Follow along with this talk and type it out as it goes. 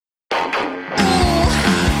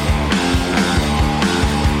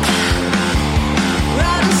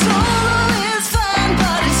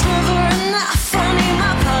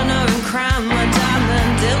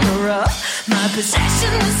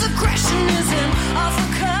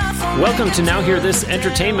Welcome to Now Hear This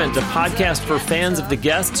Entertainment, a podcast for fans of the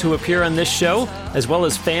guests who appear on this show, as well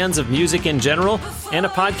as fans of music in general, and a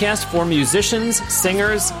podcast for musicians,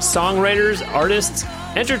 singers, songwriters, artists,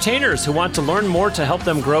 entertainers who want to learn more to help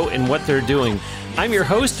them grow in what they're doing. I'm your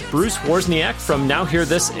host, Bruce Wozniak from Now Hear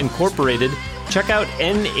This Incorporated. Check out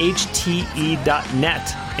NHTE.net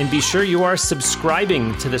and be sure you are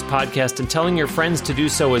subscribing to this podcast and telling your friends to do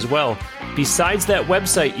so as well. Besides that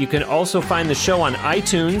website, you can also find the show on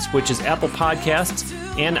iTunes, which is Apple Podcasts,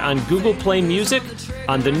 and on Google Play Music,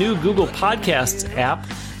 on the new Google Podcasts app,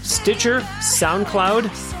 Stitcher, SoundCloud,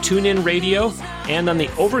 TuneIn Radio, and on the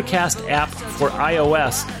Overcast app for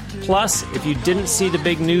iOS. Plus, if you didn't see the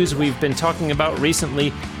big news we've been talking about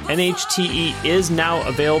recently, NHTE is now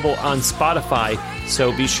available on Spotify,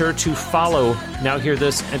 so be sure to follow Now Hear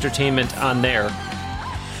This Entertainment on there.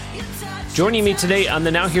 Joining me today on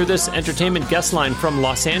the Now Hear This Entertainment guest line from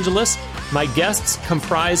Los Angeles, my guests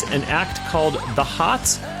comprise an act called The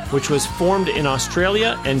Hots, which was formed in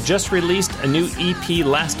Australia and just released a new EP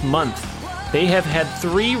last month. They have had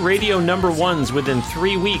 3 radio number ones within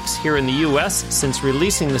 3 weeks here in the U.S. since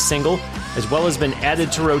releasing the single, as well as been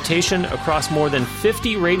added to rotation across more than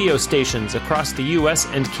 50 radio stations across the U.S.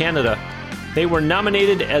 and Canada. They were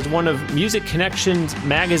nominated as one of Music Connections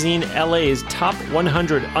magazine LA's top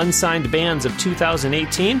 100 unsigned bands of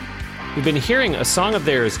 2018. We've been hearing a song of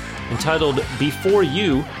theirs entitled Before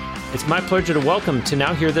You. It's my pleasure to welcome to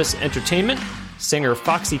Now Hear This Entertainment singer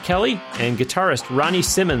Foxy Kelly and guitarist Ronnie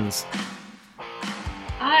Simmons.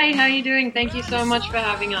 Hi, how are you doing? Thank you so much for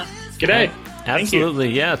having us. G'day. Absolutely,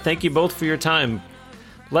 yeah. Thank you both for your time.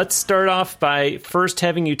 Let's start off by first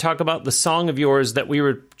having you talk about the song of yours that we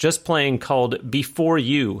were just playing called Before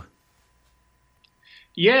You.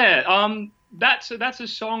 Yeah, that's a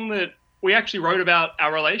song that we actually wrote about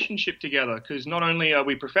our relationship together, because not only are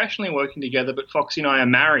we professionally working together, but Foxy and I are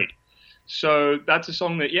married. So that's a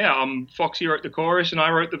song that, Foxy wrote the chorus and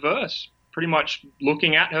I wrote the verse, pretty much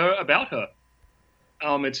looking at her, about her.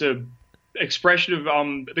 It's a expression of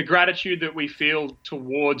the gratitude that we feel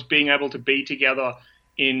towards being able to be together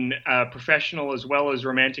in a professional as well as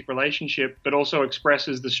romantic relationship, but also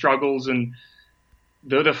expresses the struggles and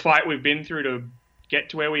the fight we've been through to get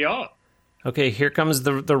to where we are. Okay, here comes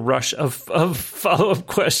the rush of follow-up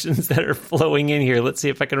questions that are flowing in here. Let's see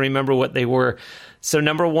if I can remember what they were. So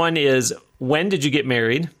number one is, when did you get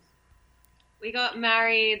married? We got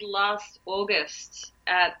married last August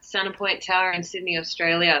at Centrepoint Tower in Sydney,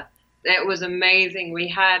 Australia. It was amazing. We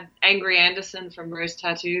had Angry Anderson from Rose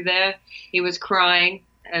Tattoo there. He was crying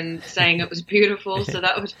and saying it was beautiful, so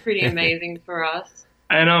that was pretty amazing for us.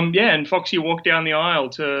 And and Foxy walked down the aisle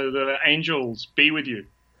to the Angels Be With You.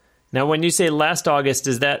 Now, when you say last August,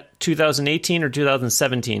 is that 2018 or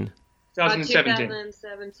 2017? 2017.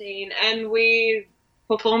 2017. And we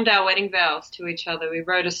performed our wedding vows to each other. We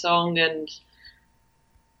wrote a song, and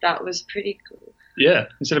that was pretty cool. Yeah,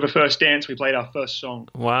 instead of a first dance, we played our first song.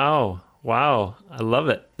 Wow, I love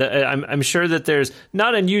it. I'm sure that there's,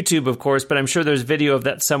 not on YouTube, of course, but I'm sure there's video of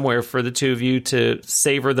that somewhere for the two of you to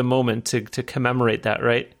savor the moment, to commemorate that,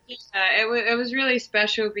 right? Yeah, it was really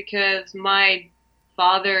special because my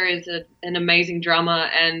father is an amazing drummer,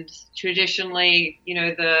 and traditionally,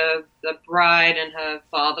 the bride and her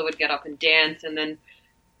father would get up and dance, and then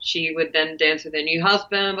she would then dance with her new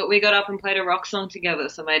husband, but we got up and played a rock song together.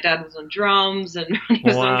 So my dad was on drums and he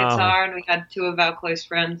was on guitar, and we had 2 of our close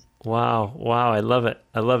friends. Wow. I love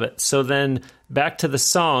it. So then back to the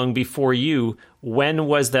song Before You, when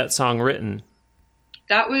was that song written?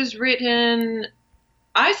 That was written,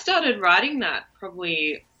 I started writing that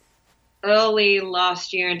probably early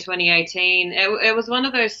last year in 2018. It was one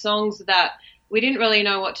of those songs that we didn't really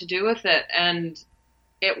know what to do with it, and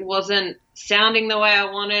it wasn't sounding the way I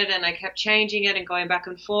wanted, and I kept changing it and going back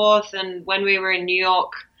and forth. And when we were in New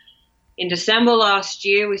York in December last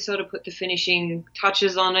year, we sort of put the finishing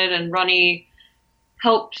touches on it, and Ronnie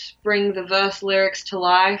helped bring the verse lyrics to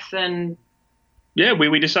life. And yeah,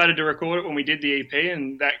 we decided to record it when we did the EP,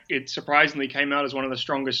 and that it surprisingly came out as one of the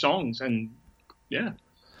strongest songs. And yeah.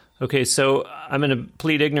 Okay, so I'm going to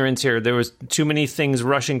plead ignorance here. There was too many things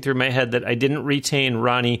rushing through my head that I didn't retain.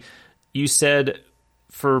 Ronnie, you said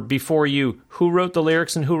for Before You, who wrote the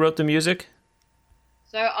lyrics and who wrote the music?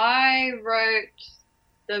 So I wrote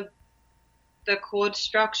the chord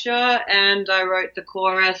structure, and I wrote the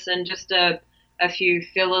chorus and just a few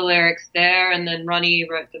filler lyrics there, and then Ronnie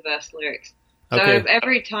wrote the verse lyrics. So okay.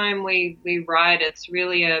 Every time we write, it's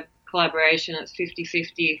really a collaboration. It's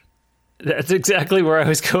 50-50. That's exactly where I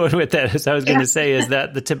was going with that. As I was going to say, is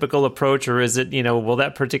that the typical approach, or is it, well,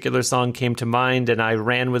 that particular song came to mind and I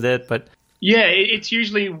ran with it, but... Yeah, it's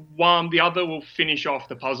usually one, the other will finish off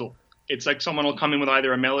the puzzle. it's like someone will come in with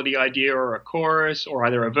either a melody idea or a chorus or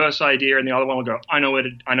either a verse idea, and the other one will go, I know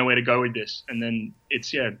where to go with this. And then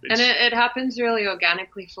it's. And it happens really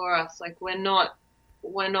organically for us. Like we're not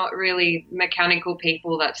really mechanical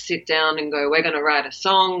people that sit down and go, we're going to write a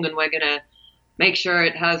song and we're going to make sure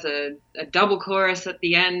it has a double chorus at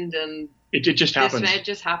the end, and it just happens. It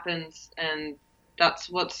just happens, and that's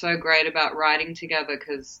what's so great about writing together,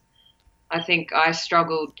 because I think I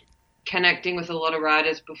struggled connecting with a lot of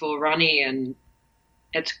writers before Ronnie, and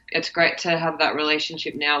it's great to have that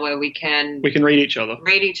relationship now where we can read each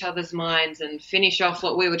other's minds and finish off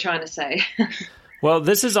what we were trying to say. Well,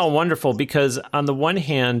 this is all wonderful because on the one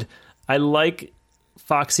hand, I like,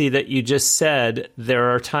 Foxy, that you just said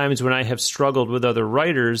there are times when I have struggled with other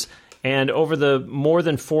writers, and over the more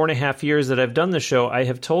than 4.5 years that I've done the show, I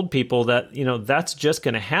have told people that, that's just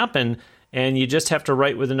going to happen, and you just have to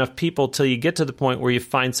write with enough people till you get to the point where you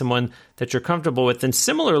find someone that you're comfortable with. And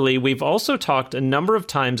similarly, we've also talked a number of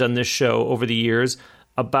times on this show over the years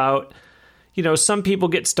about, some people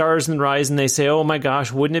get stars and rise and they say, oh my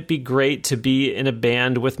gosh, wouldn't it be great to be in a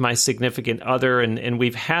band with my significant other? And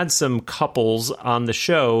we've had some couples on the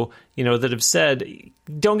show, that have said,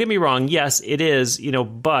 don't get me wrong, yes, it is,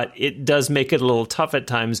 but it does make it a little tough at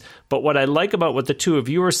times. But what I like about what the two of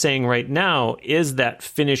you are saying right now is that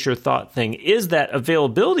finish your thought thing, is that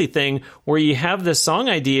availability thing where you have this song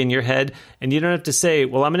idea in your head and you don't have to say,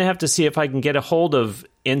 well, I'm going to have to see if I can get a hold of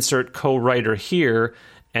insert co-writer here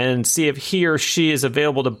and see if he or she is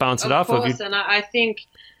available to bounce it off of you. And I think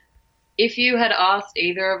if you had asked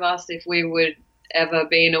either of us if we would ever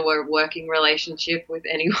be in a working relationship with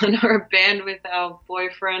anyone or a band with our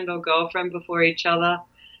boyfriend or girlfriend before each other,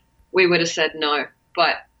 we would have said no.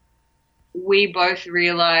 But we both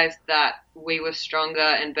realized that we were stronger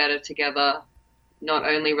and better together, not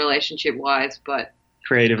only relationship-wise, but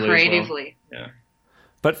creatively. Well. Yeah.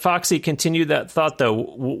 But Foxy, continue that thought, though.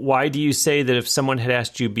 Why do you say that if someone had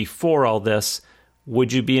asked you before all this,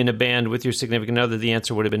 would you be in a band with your significant other, the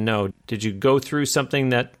answer would have been no? Did you go through something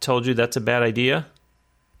that told you that's a bad idea?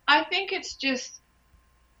 I think it's just,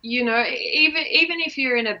 even if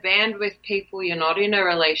you're in a band with people you're not in a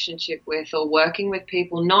relationship with or working with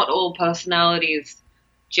people, not all personalities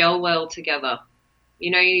gel well together.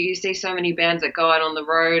 You see so many bands that go out on the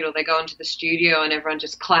road or they go into the studio and everyone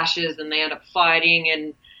just clashes and they end up fighting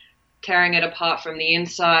and tearing it apart from the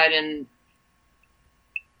inside. And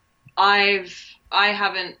I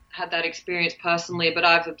haven't had that experience personally, but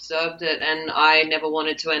I've observed it, and I never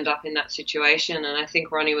wanted to end up in that situation. And I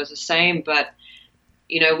think Ronnie was the same, but,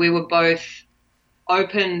 we were both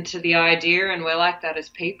open to the idea, and we're like that as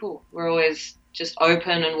people. We're always just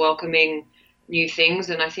open and welcoming new things,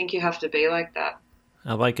 and I think you have to be like that.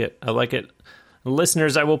 I like it.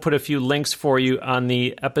 Listeners, I will put a few links for you on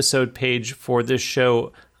the episode page for this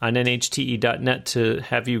show on NHTE.net to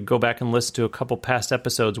have you go back and listen to a couple past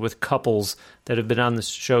episodes with couples that have been on the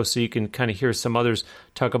show so you can kind of hear some others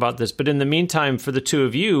talk about this. But in the meantime, for the two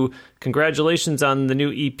of you, congratulations on the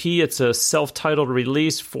new EP. It's a self-titled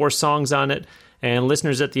release, 4 songs on it. And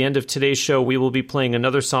listeners, at the end of today's show, we will be playing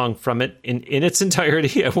another song from it in its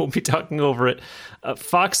entirety. I won't be talking over it.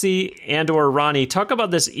 Foxy and or Ronnie, talk about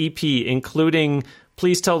this EP, including,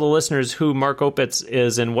 please tell the listeners who Mark Opitz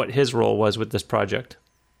is and what his role was with this project.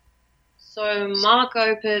 So Mark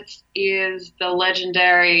Opitz is the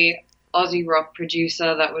legendary Aussie rock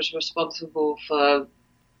producer that was responsible for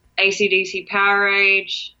AC/DC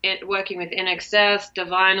Powerage, working with NXS,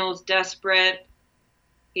 Divinals, Desperate.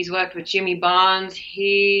 He's worked with Jimmy Barnes.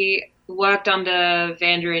 He worked under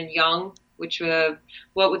Vander and Young, which were,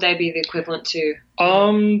 what would they be the equivalent to?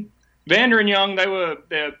 Vander and Young,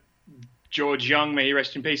 they're George Young, may he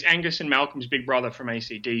rest in peace, Angus and Malcolm's big brother from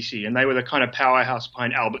AC/DC, and they were the kind of powerhouse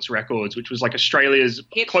behind Albert's Records, which was like Australia's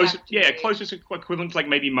closest equivalent to like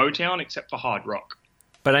maybe Motown, except for hard rock.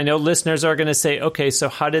 But I know listeners are going to say, okay, so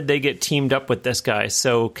how did they get teamed up with this guy?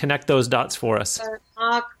 So connect those dots for us. So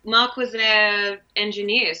Mark was their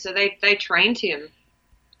engineer, so they trained him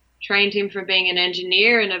from being an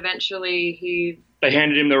engineer, and eventually they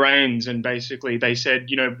handed him the reins, and basically they said,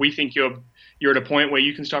 we think you're at a point where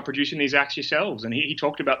you can start producing these acts yourselves. And he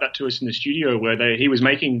talked about that to us in the studio, where he was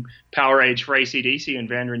making Powerage for AC/DC, and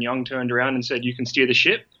Vander and Young turned around and said, you can steer the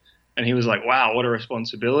ship. And he was like, wow, what a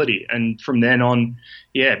responsibility. And from then on,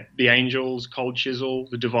 the Angels, Cold Chisel,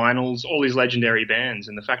 the Divinals, all these legendary bands.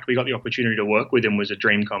 And the fact we got the opportunity to work with him was a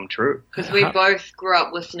dream come true. Because we both grew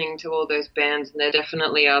up listening to all those bands, and they're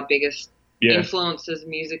definitely our biggest influences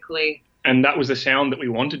musically. And that was the sound that we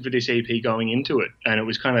wanted for this EP going into it. And it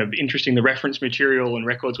was kind of interesting, the reference material and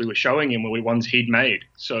records we were showing him were ones he'd made.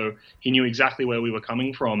 So he knew exactly where we were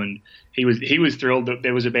coming from. And he was thrilled that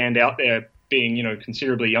there was a band out there being,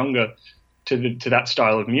 considerably younger to that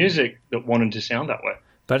style of music that wanted to sound that way.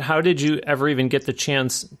 But how did you ever even get the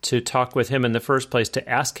chance to talk with him in the first place, to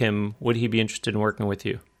ask him, would he be interested in working with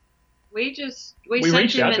you? We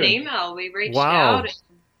sent him an email. We reached out and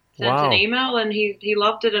sent an email, and he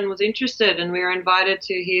loved it and was interested, and we were invited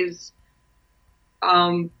to his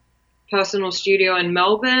personal studio in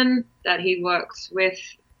Melbourne that he works with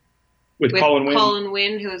Colin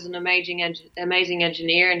Wynn, who is an amazing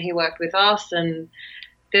engineer, and he worked with us, and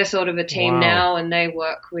they're sort of a team now, and they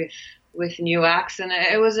work with new acts, and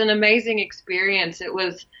it was an amazing experience. It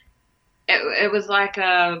was like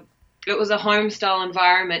it was a home style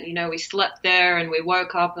environment. We slept there and we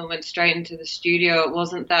woke up and went straight into the studio. It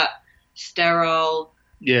wasn't that sterile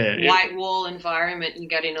white wall environment you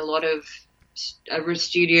get in a lot of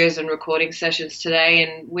studios and recording sessions today,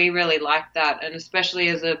 and we really liked that. And especially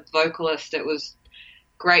as a vocalist, it was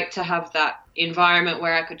great to have that environment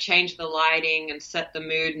where I could change the lighting and set the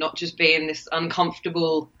mood, not just be in this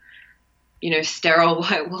uncomfortable, sterile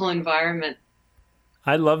white wall environment.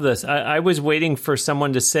 I love this. I was waiting for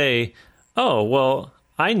someone to say, oh, well,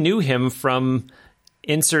 I knew him from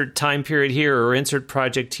insert time period here or insert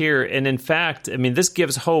project here. And in fact, this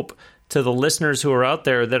gives hope to the listeners who are out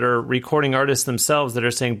there that are recording artists themselves that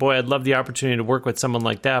are saying, boy, I'd love the opportunity to work with someone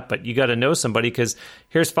like that. But you got to know somebody, because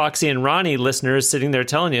here's Foxy and Ronnie listeners sitting there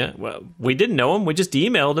telling you, well, we didn't know him. We just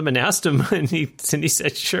emailed him and asked him, and he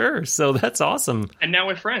said, sure. So that's awesome. And now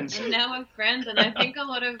we're friends. And I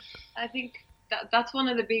think that's one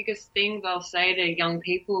of the biggest things I'll say to young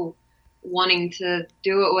people wanting to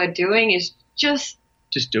do what we're doing is just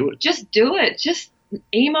do it. Just do it. Just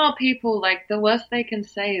email people. Like, the worst they can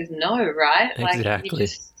say is no, right? Exactly. Like,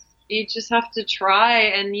 you just have to try,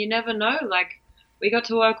 and you never know. Like, we got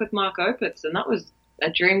to work with Mark Opitz, and that was a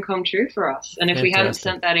dream come true for us. And if we hadn't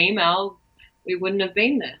sent that email, we wouldn't have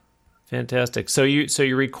been there. Fantastic. So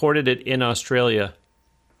you recorded it in Australia?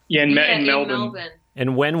 Yeah, in Melbourne.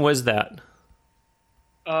 And when was that?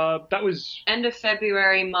 That was end of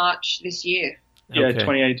February, March this year. Yeah, okay.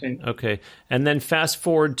 2018. Okay. And then fast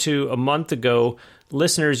forward to a month ago,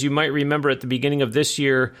 listeners, you might remember at the beginning of this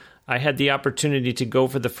year, I had the opportunity to go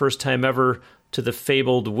for the first time ever to the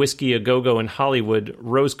fabled Whiskey A Go-Go in Hollywood.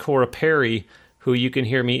 Rose Cora Perry, who you can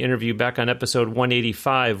hear me interview back on episode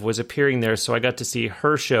 185, was appearing there, so I got to see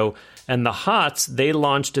her show. And the Hots, they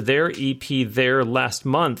launched their EP there last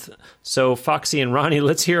month. So Foxy and Ronnie,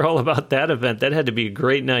 let's hear all about that event. That had to be a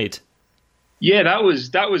great night. Yeah, that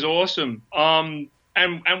was awesome. And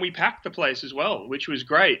we packed the place as well, which was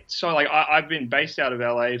great. So I've been based out of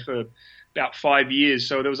LA for about 5 years,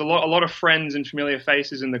 so there was a lot of friends and familiar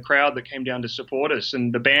faces in the crowd that came down to support us.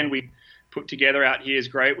 And the band we put together out here is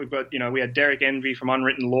great. We've got, we had Derek Envy from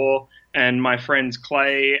Unwritten Law and my friends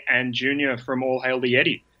Clay and Junior from All Hail the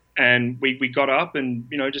Yeti. And we got up and,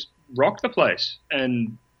 just rocked the place.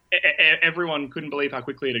 And everyone couldn't believe how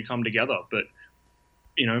quickly it had come together. But,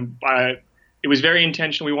 it was very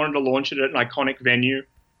intentional. We wanted to launch it at an iconic venue,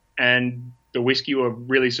 and the Whiskey were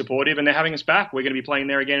really supportive, and they're having us back. We're going to be playing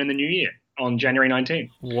there again in the new year on January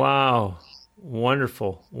 19th. Wow.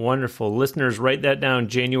 Wonderful. Wonderful. Listeners, write that down,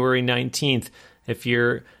 January 19th. If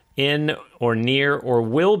you're in or near or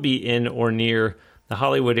will be in or near the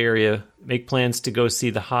Hollywood area, make plans to go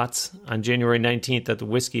see the Hots on January 19th at the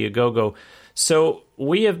Whiskey A Go-Go. So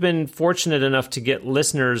we have been fortunate enough to get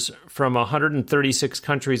listeners from 136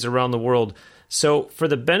 countries around the world. So for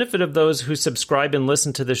the benefit of those who subscribe and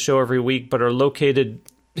listen to the show every week but are located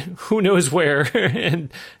who knows where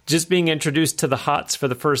and just being introduced to the Hots for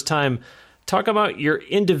the first time, talk about your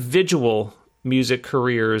individual music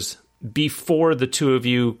careers before the two of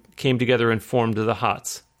you came together and formed the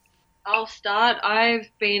Hots. I'll start. I've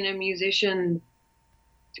been a musician,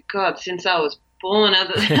 since I was born. As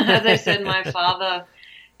I said, my father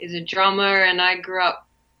is a drummer, and I grew up,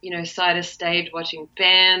 side of stage watching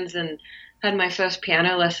bands, and had my first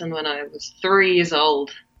piano lesson when I was 3 years old.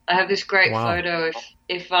 I have this great photo.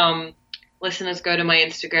 If listeners go to my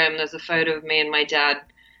Instagram, there's a photo of me and my dad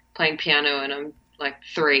playing piano, and I'm like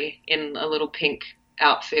 3 in a little pink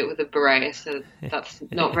outfit with a beret. So that's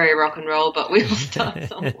not very rock and roll, but we will start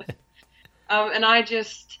somewhere. And I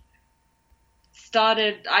just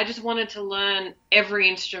wanted to learn every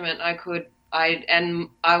instrument I could. I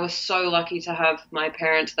was so lucky to have my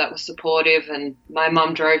parents that were supportive, and my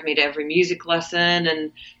mum drove me to every music lesson.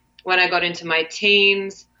 And when I got into my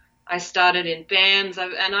teens, I started in bands,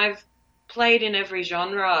 and I've played in every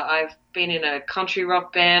genre. I've been in a country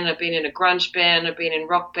rock band, I've been in a grunge band, I've been in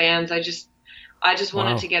rock bands. I just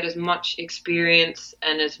wanted to get as much experience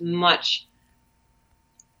and just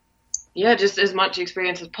as much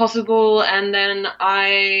experience as possible. And then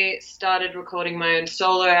I started recording my own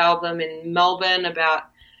solo album in Melbourne about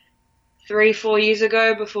 3-4 years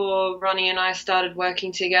ago, before Ronnie and I started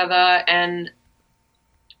working together, and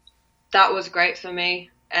that was great for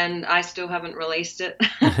me, and I still haven't released it.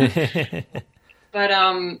 But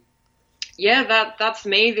that's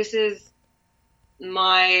me. This is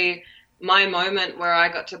my moment where I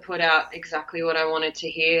got to put out exactly what I wanted to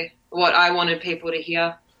hear, what I wanted people to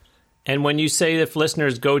hear. And when you say if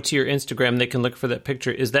listeners go to your Instagram, they can look for that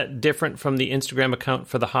picture, is that different from the Instagram account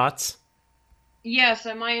for the Hots? Yeah,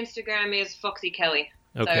 so my Instagram is Foxy Kelly.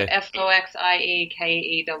 Okay. So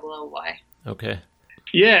FOXIEKELLY. Okay.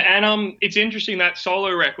 Yeah, and it's interesting, that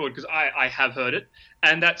solo record, because I have heard it,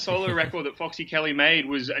 and that solo record that Foxy Kelly made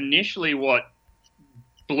was initially what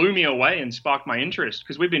blew me away and sparked my interest,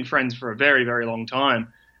 because we've been friends for a very, very long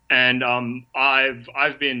time, and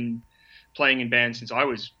I've been playing in bands since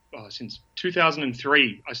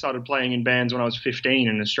 2003. I started playing in bands when I was 15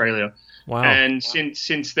 in Australia. Wow. And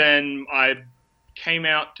since then, I came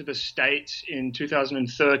out to the States in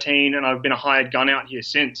 2013, and I've been a hired gun out here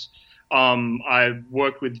since. I've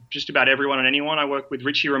worked with just about everyone and anyone. I worked with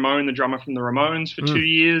Richie Ramone, the drummer from the Ramones, for 2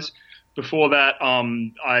 years. Before that,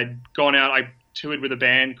 I'd gone out, I toured with a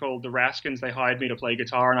band called the Raskins. They hired me to play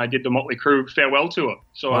guitar, and I did the Motley Crue farewell tour.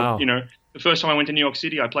 So, wow. The first time I went to New York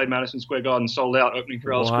City, I played Madison Square Garden, sold out, opening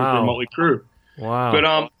for Alice Cooper and Motley Crue. Wow.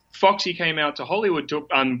 But Foxy came out to Hollywood,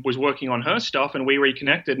 was working on her stuff, and we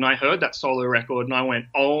reconnected, and I heard that solo record, and I went,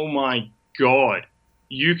 oh my God,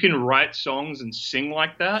 you can write songs and sing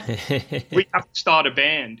like that? We have to start a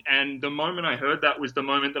band. And the moment I heard that was the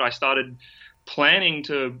moment that I started planning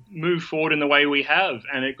to move forward in the way we have.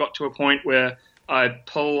 And it got to a point where I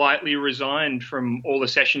politely resigned from all the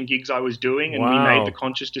session gigs I was doing, and we made the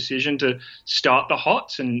conscious decision to start the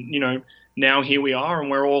Hots. And, now here we are,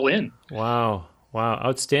 and we're all in. Wow.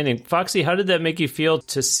 Outstanding. Foxy, how did that make you feel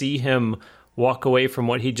to see him walk away from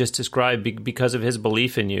what he just described because of his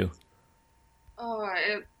belief in you? Oh,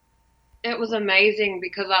 it was amazing,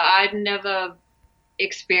 because I'd never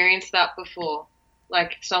experienced that before,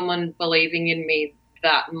 like someone believing in me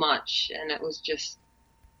that much, and it was just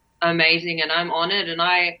amazing, and I'm honored. And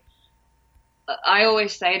I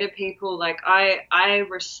always say to people, like, I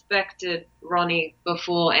respected Ronnie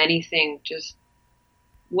before anything, just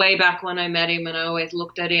way back when I met him, and I always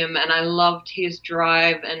looked at him and I loved his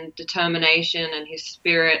drive and determination and his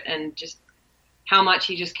spirit, and just how much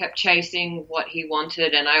he just kept chasing what he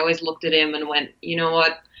wanted. And I always looked at him and went, you know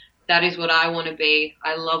what, that is what I want to be.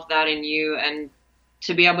 I love that in you. And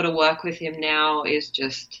to be able to work with him now is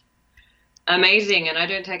just amazing, and I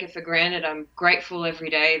don't take it for granted. I'm grateful every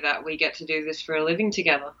day that we get to do this for a living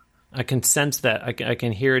together. I can sense that. I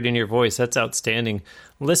can hear it in your voice. That's outstanding.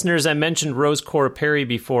 Listeners, I mentioned Rose Cora Perry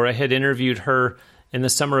before. I had interviewed her in the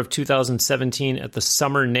summer of 2017 at the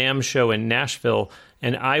Summer NAMM show in Nashville,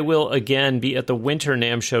 and I will again be at the Winter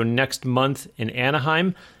NAMM show next month in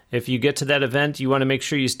Anaheim. If you get to that event, you want to make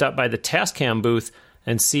sure you stop by the Tascam booth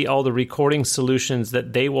and see all the recording solutions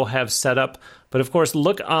that they will have set up. But of course,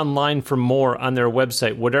 look online for more on their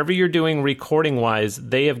website. Whatever you're doing recording-wise,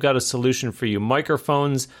 they have got a solution for you.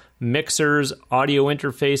 Microphones, mixers, audio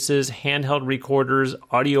interfaces, handheld recorders,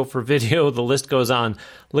 audio for video, the list goes on.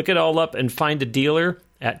 Look it all up and find a dealer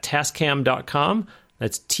at tascam.com.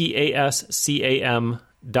 That's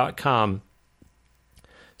TASCAM.com.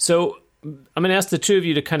 So I'm going to ask the two of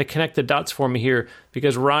you to kind of connect the dots for me here,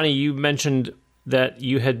 because Ronnie, you mentioned that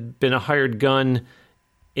you had been a hired gun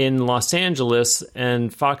in Los Angeles,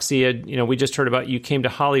 and Foxy had, we just heard about you came to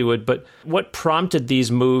Hollywood, but what prompted these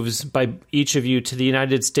moves by each of you to the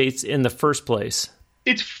United States in the first place?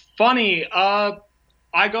 It's funny. I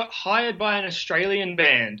got hired by an Australian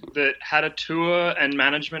band that had a tour and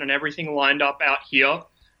management and everything lined up out here.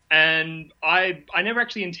 And I never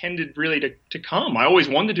actually intended really to come. I always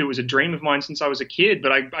wanted to. It was a dream of mine since I was a kid,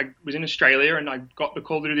 but I was in Australia and I got the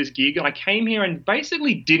call to do this gig, and I came here and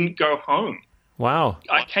basically didn't go home. Wow.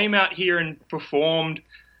 I came out here and performed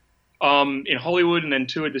in Hollywood and then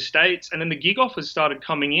toured the States, and then the gig offers started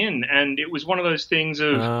coming in, and it was one of those things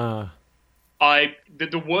of the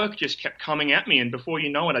work just kept coming at me, and before you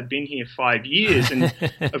know it, I'd been here 5 years. And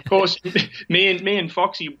of course, me and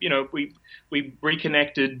Foxy, we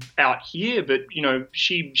reconnected out here, but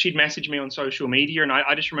she'd messaged me on social media, and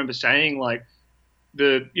I just remember saying, like,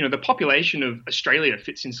 the population of Australia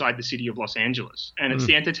fits inside the city of Los Angeles, and it's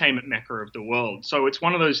the entertainment mecca of the world. So it's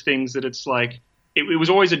one of those things that it's like, it was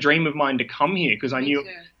always a dream of mine to come here because I knew, too.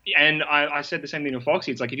 and I said the same thing to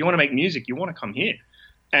Foxy. It's like, if you want to make music, you want to come here.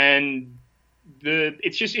 And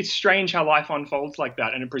it's strange how life unfolds like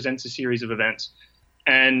that, and it presents a series of events.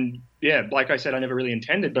 And yeah, like I said, I never really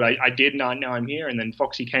intended, but I did. Now I'm here. And then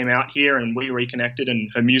Foxy came out here, and we reconnected, and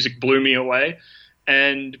her music blew me away.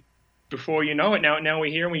 And before you know it, now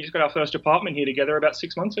we're here, and we just got our first apartment here together about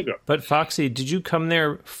 6 months ago. But Foxy, did you come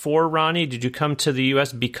there for Ronnie? Did you come to the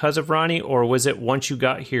U.S. because of Ronnie, or was it once you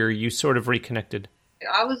got here you sort of reconnected?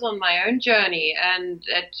 I was on my own journey, and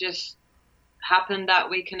it just happened that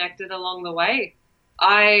we connected along the way.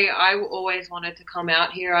 I always wanted to come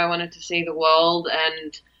out here. I wanted to see the world,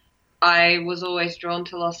 and I was always drawn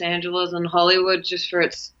to Los Angeles and Hollywood just for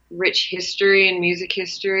its rich history and music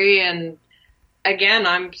history. And again,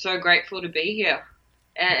 I'm so grateful to be here.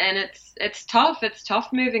 And it's tough. It's tough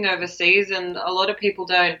moving overseas, and a lot of people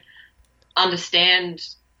don't understand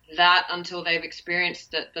that until they've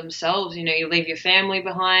experienced it themselves. You know, you leave your family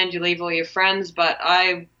behind, you leave all your friends, but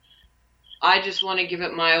I just want to give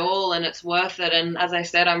it my all, and it's worth it. And as I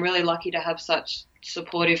said, I'm really lucky to have such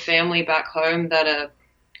supportive family back home that are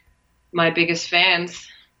my biggest fans.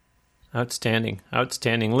 Outstanding.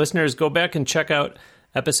 Listeners, go back and check out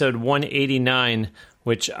episode 189,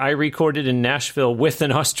 which I recorded in Nashville with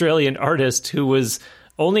an Australian artist who was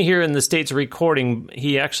only here in the States recording.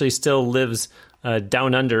 He actually still lives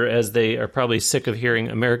down under, as they are probably sick of hearing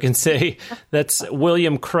Americans say. That's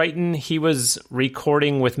William Crichton. He was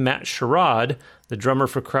recording with Matt Sherrod, the drummer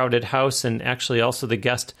for Crowded House, and actually also the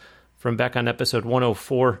guest from back on episode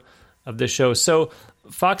 104 of the show. So,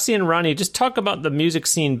 Foxy and Ronnie, just talk about the music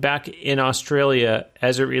scene back in Australia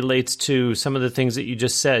as it relates to some of the things that you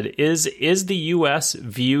just said. Is the U.S.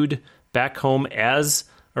 viewed back home as,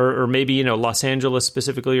 or maybe, you know, Los Angeles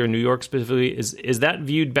specifically or New York specifically, is that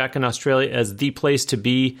viewed back in Australia as the place to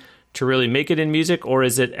be to really make it in music? Or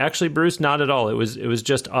is it actually, Bruce, not at all? It was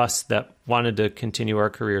just us that wanted to continue our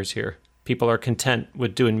careers here. People are content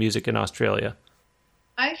with doing music in Australia.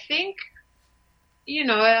 I think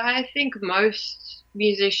most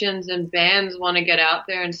musicians and bands want to get out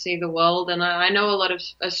there and see the world. And I know a lot of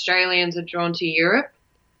Australians are drawn to Europe,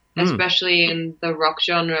 especially in the rock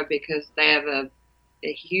genre, because they have a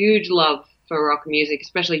huge love for rock music,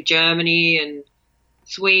 especially Germany and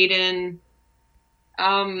Sweden.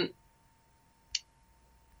 I'm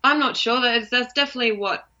not sure. That's definitely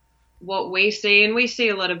what we see, and we see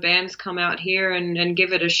a lot of bands come out here and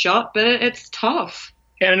give it a shot, but it's tough.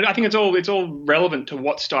 And I think it's all relevant to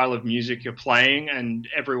what style of music you're playing, and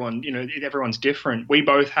everyone's different. We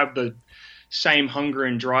both have the same hunger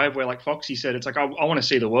and drive where, like Foxy said, it's like, I want to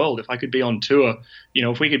see the world. If I could be on tour,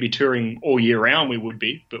 if we could be touring all year round, we would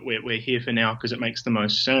be, but we're here for now because it makes the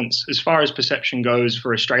most sense. As far as perception goes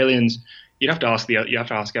for Australians, you have to ask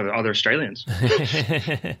other Australians.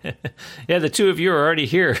 Yeah, the two of you are already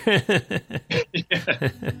here. Yeah.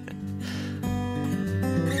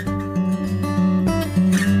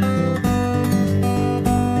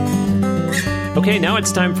 Okay, now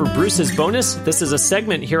it's time for Bruce's Bonus. This is a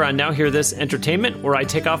segment here on Now Hear This Entertainment where I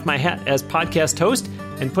take off my hat as podcast host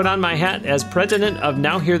and put on my hat as president of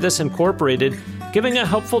Now Hear This Incorporated, giving a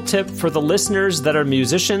helpful tip for the listeners that are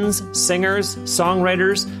musicians, singers,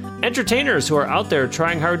 songwriters, entertainers who are out there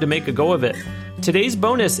trying hard to make a go of it. Today's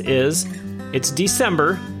bonus is, it's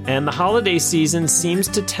December, and the holiday season seems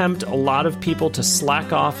to tempt a lot of people to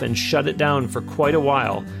slack off and shut it down for quite a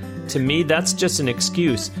while. To me, that's just an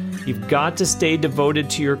excuse. You've got to stay devoted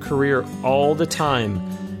to your career all the time.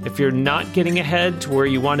 If you're not getting ahead to where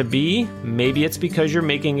you want to be, maybe it's because you're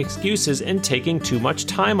making excuses and taking too much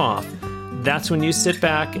time off. That's when you sit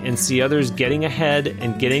back and see others getting ahead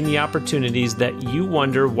and getting the opportunities that you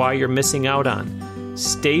wonder why you're missing out on.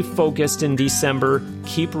 Stay focused in December,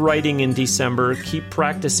 keep writing in December, keep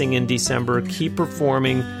practicing in December, keep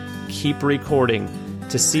performing, keep recording.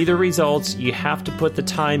 To see the results, you have to put the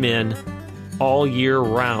time in all year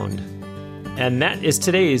round. And that is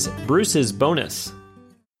today's Bruce's Bonus.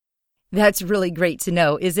 That's really great to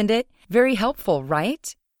know, isn't it? Very helpful,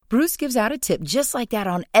 right? Bruce gives out a tip just like that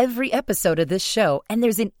on every episode of this show, and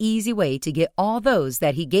there's an easy way to get all those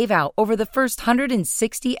that he gave out over the first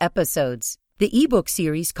 160 episodes. The ebook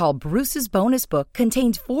series called Bruce's Bonus Book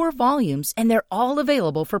contains 4 volumes, and they're all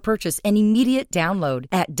available for purchase and immediate download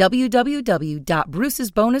at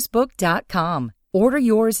www.brucesbonusbook.com. Order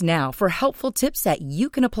yours now for helpful tips that you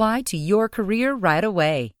can apply to your career right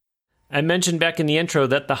away. I mentioned back in the intro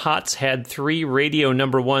that the Hots had 3 radio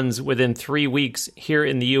 #1s within 3 weeks here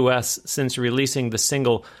in the U.S. since releasing the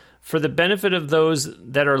single. For the benefit of those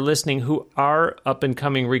that are listening who are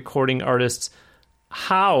up-and-coming recording artists,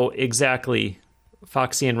 how exactly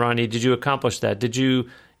Foxy and Ronnie did you accomplish that? Did you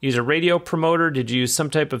use a radio promoter? Did you use some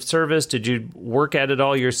type of service? Did you work at it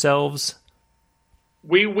all yourselves?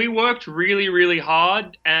 We worked really, really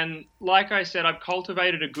hard. And like I said, I've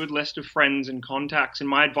cultivated a good list of friends and contacts. And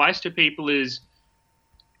my advice to people is,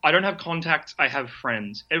 I don't have contacts, I have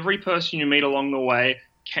friends. Every person you meet along the way,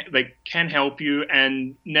 they can help you,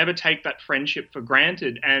 and never take that friendship for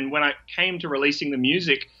granted. And when I came to releasing the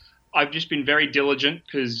music, I've just been very diligent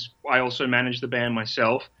because I also manage the band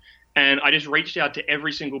myself. And I just reached out to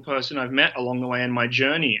every single person I've met along the way in my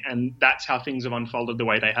journey. And that's how things have unfolded the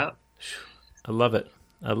way they have. I love it.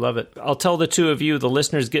 I love it. I'll tell the two of you, the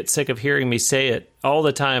listeners get sick of hearing me say it all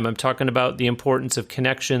the time. I'm talking about the importance of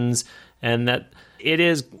connections, and that it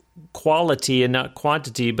is quality and not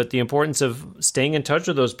quantity, but the importance of staying in touch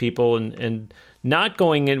with those people and not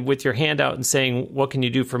going in with your hand out and saying, what can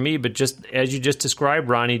you do for me? But just as you just described,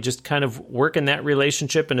 Ronnie, just kind of working that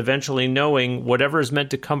relationship and eventually knowing whatever is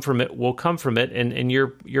meant to come from it will come from it. And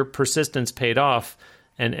your persistence paid off.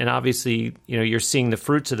 And obviously, you're seeing the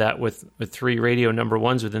fruits of that with 3 radio number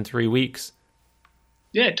ones within 3 weeks.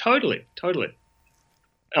 Yeah, totally.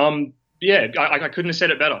 Yeah, I couldn't have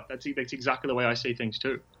said it better. That's exactly the way I see things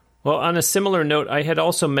too. Well, on a similar note, I had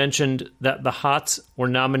also mentioned that the Hots were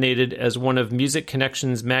nominated as one of Music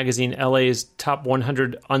Connections magazine LA's top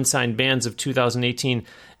 100 unsigned bands of 2018.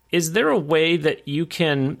 Is there a way that you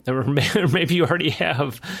can, or maybe you already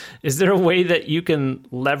have, is there a way that you can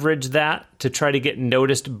leverage that to try to get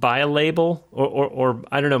noticed by a label? Or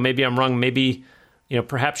I don't know, maybe I'm wrong. Maybe,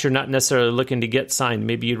 perhaps you're not necessarily looking to get signed.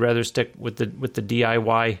 Maybe you'd rather stick with the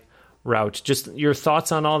DIY route. Just your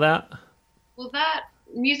thoughts on all that? Well, that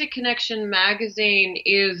Music Connection magazine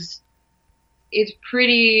is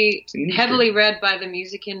pretty heavily read by the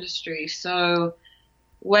music industry. So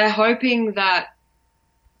we're hoping that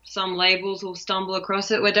some labels will stumble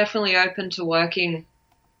across it. We're definitely open to working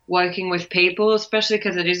with people, especially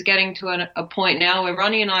because it is getting to a point now where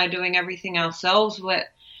Ronnie and I are doing everything ourselves.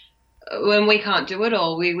 When we can't do it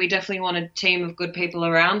all, we definitely want a team of good people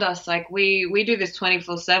around us. Like we do this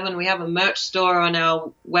 24/7. We have a merch store on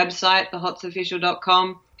our website,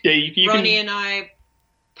 thehotsofficial.com. Yeah, you Ronnie and I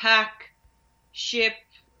pack, ship,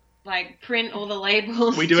 print all the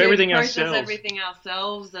labels. We do everything process ourselves. everything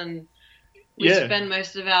ourselves, and we spend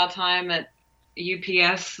most of our time at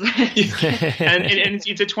UPS. and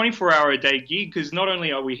it's a 24-hour-a-day gig, because not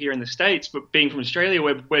only are we here in the States, but being from Australia,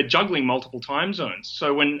 we're juggling multiple time zones.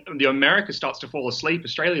 So when the America starts to fall asleep,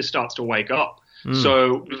 Australia starts to wake up.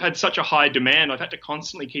 So we've had such a high demand. I've had to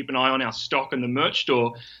constantly keep an eye on our stock in the merch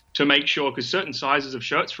store to make sure, because certain sizes of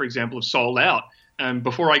shirts, for example, have sold out. And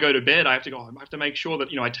before I go to bed, I have to make sure that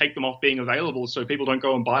I take them off being available, so people don't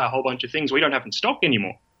go and buy a whole bunch of things we don't have in stock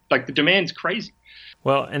anymore. The demand's crazy.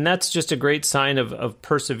 Well, and that's just a great sign of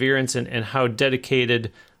perseverance and how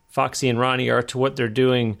dedicated Foxy and Ronnie are to what they're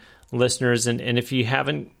doing, listeners. And if you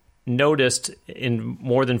haven't noticed in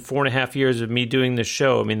more than 4.5 years of me doing this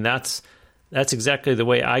show, I mean, that's exactly the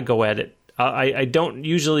way I go at it. I don't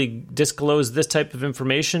usually disclose this type of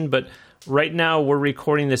information, but right now we're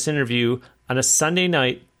recording this interview on a Sunday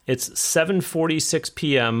night. It's 7:46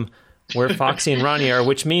 p.m. where Foxy and Ronnie are,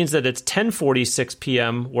 which means that it's 10:46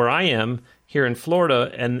 p.m. where I am here in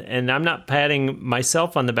Florida, and I'm not patting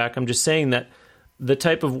myself on the back. I'm just saying that the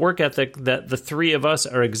type of work ethic that the three of us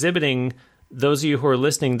are exhibiting, those of you who are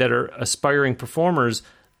listening that are aspiring performers,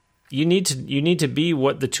 you need to be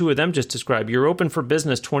what the two of them just described. You're open for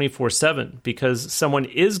business 24/7 because someone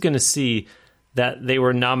is going to see that they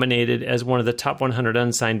were nominated as one of the top 100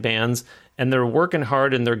 unsigned bands, and they're working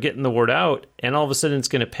hard and they're getting the word out, and all of a sudden it's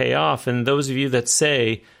going to pay off. And those of you that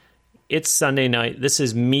say, it's Sunday night, this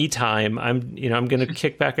is me time, I'm going to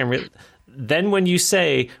kick back and then when you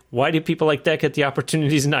say, why do people like that get the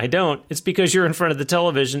opportunities and I don't? It's because you're in front of the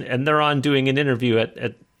television and they're on doing an interview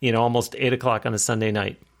at almost 8 o'clock on a Sunday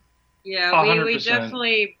night. Yeah, we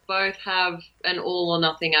definitely both have an all or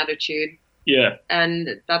nothing attitude. Yeah.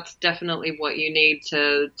 And that's definitely what you need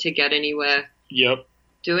to get anywhere. Yep.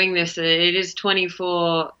 Doing this, it is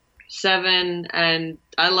 24/7, and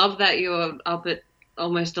I love that you're up at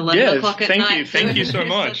almost 11 o'clock at night. Thank you so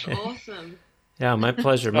much. That's awesome. Yeah, my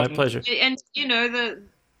pleasure, my pleasure. And,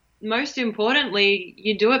 most importantly,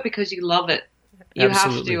 you do it because you love it. You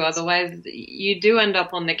Absolutely. have to, otherwise you do end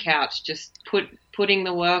up on the couch just putting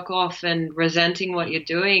the work off and resenting what you're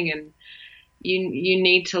doing, and you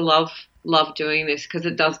need to love doing this, because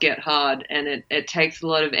it does get hard, and it takes a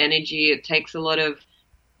lot of energy. It takes a lot of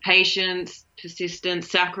patience, persistence,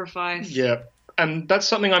 sacrifice. Yeah. And that's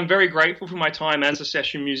something I'm very grateful for my time as a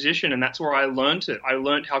session musician, and that's where I learned it. I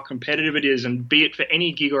learned how competitive it is, and be it for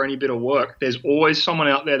any gig or any bit of work, there's always someone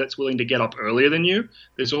out there that's willing to get up earlier than you.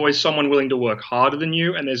 There's always someone willing to work harder than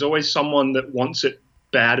you, and there's always someone that wants it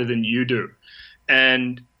badder than you do.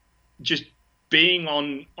 And just being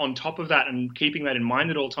on top of that and keeping that in mind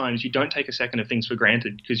at all times, you don't take a second of things for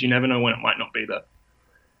granted, because you never know when it might not be there.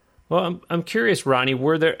 Well, I'm curious, Ronnie,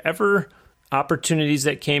 were there ever opportunities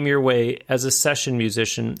that came your way as a session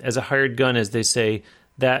musician, as a hired gun, as they say,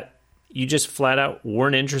 that you just flat out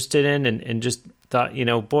weren't interested in and just thought,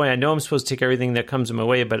 boy, I know I'm supposed to take everything that comes my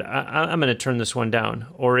way, but I'm going to turn this one down?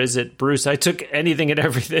 Or is it, Bruce, I took anything and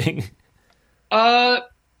everything?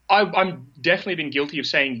 I'm definitely been guilty of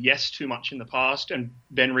saying yes too much in the past and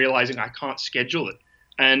then realizing I can't schedule it.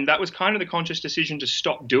 And that was kind of the conscious decision to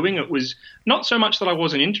stop doing it. Was not so much that I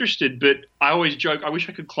wasn't interested, but I always joke, I wish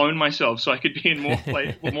I could clone myself so I could be in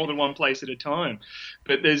more than one place at a time.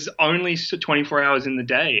 But there's only 24 hours in the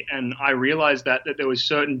day. And I realized that there was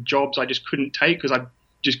certain jobs I just couldn't take because I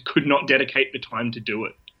just could not dedicate the time to do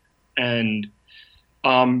it. And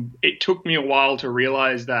it took me a while to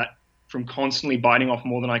realize that from constantly biting off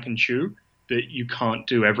more than I can chew, that you can't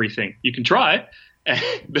do everything. You can try,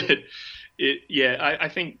 but I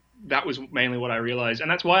think that was mainly what I realized. And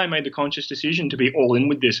that's why I made the conscious decision to be all in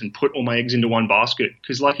with this and put all my eggs into one basket.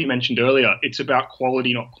 Because like you mentioned earlier, it's about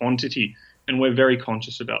quality, not quantity. And we're very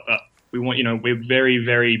conscious about that. We're very,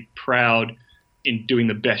 very proud in doing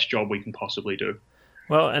the best job we can possibly do.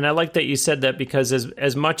 Well, and I like that you said that, because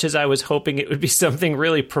as much as I was hoping it would be something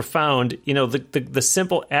really profound, the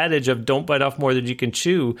simple adage of don't bite off more than you can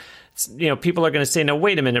chew, people are going to say, no,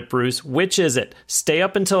 wait a minute, Bruce, which is it? Stay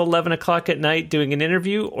up until 11 o'clock at night doing an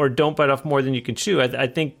interview, or don't bite off more than you can chew? I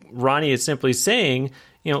think Ronnie is simply saying,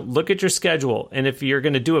 look at your schedule. And if you're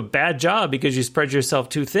going to do a bad job because you spread yourself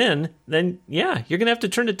too thin, then yeah, you're going to have to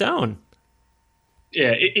turn it down.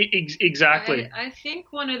 Yeah, exactly. I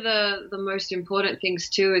think one of the most important things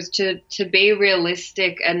too is to be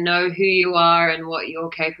realistic and know who you are and what you're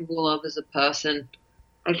capable of as a person.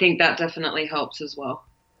 I think that definitely helps as well.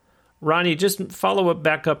 Ronnie, just follow up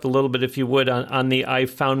back up a little bit, if you would, on the I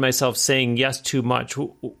found myself saying yes too much.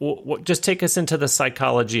 Just take us into the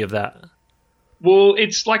psychology of that. Well,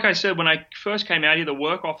 it's like I said, when I first came out here, the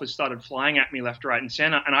work offers started flying at me left, right, and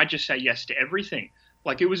center, and I'd just say yes to everything.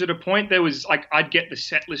 Like, it was at a point there was like I'd get the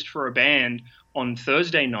set list for a band on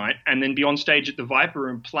Thursday night and then be on stage at the Viper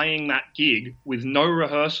Room playing that gig with no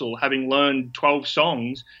rehearsal, having learned 12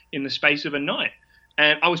 songs in the space of a night.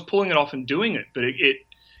 And I was pulling it off and doing it, but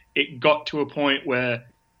it got to a point where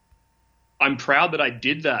I'm proud that I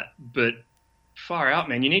did that, but far out,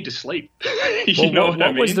 man, you need to sleep.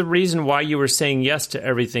 What was the reason why you were saying yes to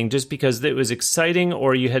everything? Just because it was exciting,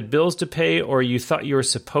 or you had bills to pay, or you thought you were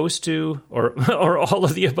supposed to, or all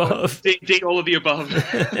of the above? All of the above.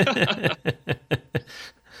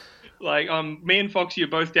 Like, me and Foxy are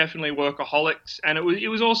both definitely workaholics, and it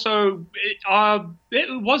was also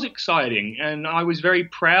it was exciting, and I was very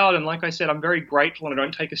proud, and like I said, I'm very grateful, and I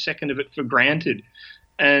don't take a second of it for granted.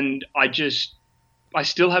 And I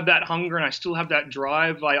still have that hunger and I still have that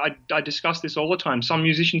drive. I discuss this all the time. Some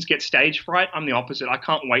musicians get stage fright. I'm the opposite. I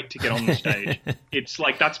can't wait to get on the stage. It's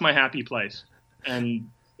like, that's my happy place. And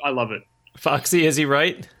I love it. Foxy, is he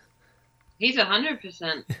right? He's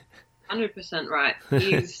 100% right.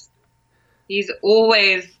 He's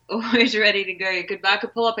always ready to go. I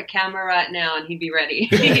could pull up a camera right now and he'd be ready.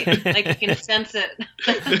 Like, you can sense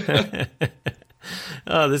it.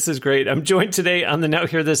 Oh, this is great. I'm joined today on the Now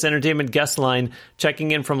Hear This Entertainment guest line, checking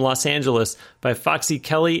in from Los Angeles, by Foxy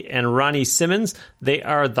Kelly and Ronnie Simmons. They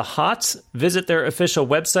are The Hots. Visit their official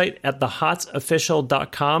website at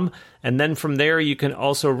thehotsofficial.com. And then from there, you can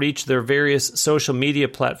also reach their various social media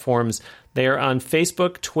platforms. They are on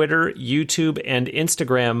Facebook, Twitter, YouTube, and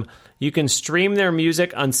Instagram. You can stream their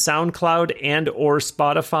music on SoundCloud and or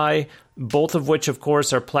Spotify, both of which, of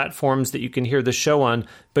course, are platforms that you can hear the show on.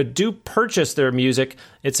 But do purchase their music.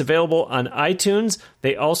 It's available on iTunes.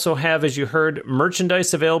 They also have, as you heard,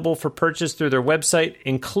 merchandise available for purchase through their website,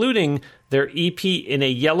 including their EP in a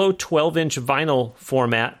yellow 12-inch vinyl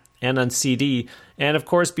format and on CD. And, of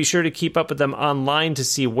course, be sure to keep up with them online to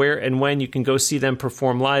see where and when you can go see them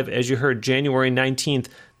perform live. As you heard, January 19th,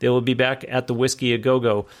 they will be back at the Whiskey A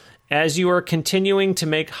Go-Go. As you are continuing to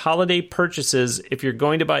make holiday purchases, if you're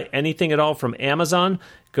going to buy anything at all from Amazon,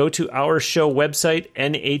 go to our show website,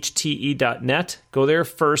 NHTE.net. Go there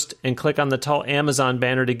first and click on the tall Amazon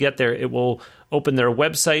banner to get there. It will open their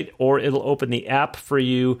website, or it'll open the app for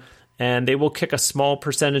you, and they will kick a small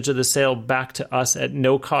percentage of the sale back to us at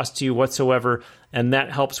no cost to you whatsoever. and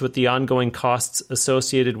that helps with the ongoing costs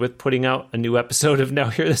associated with putting out a new episode of Now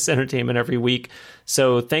Hear This Entertainment every week.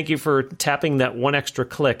 So thank you for tapping that one extra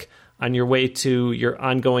click on your way to your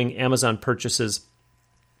ongoing Amazon purchases.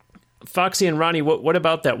 Foxy and Ronnie, what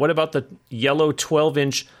about that? What about the yellow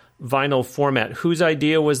 12-inch vinyl format? Whose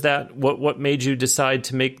idea was that? What made you decide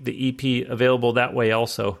to make the EP available that way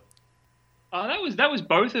also? That was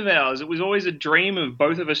both of ours. It was always a dream of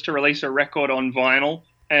both of us to release a record on vinyl,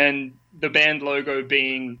 and the band logo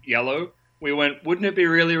being yellow. We went, wouldn't it be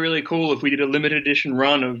really, really cool if we did a limited edition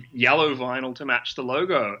run of yellow vinyl to match the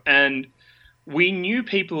logo? And we knew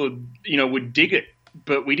people, would dig it,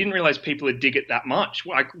 but we didn't realize people would dig it that much.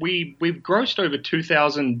 Like we've grossed over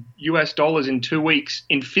 $2,000 in 2 weeks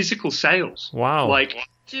in physical sales. Wow. Which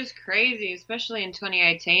is crazy, especially in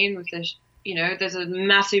 2018 with the, there's a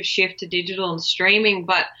massive shift to digital and streaming.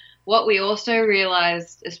 But what we also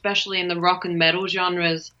realized, especially in the rock and metal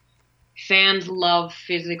genres, fans love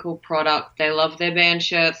physical product. They love their band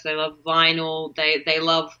shirts. They love vinyl. They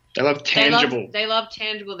love tangible. They love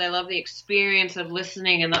tangible. They love the experience of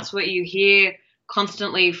listening, and that's what you hear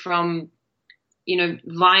constantly from,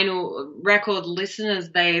 vinyl record listeners.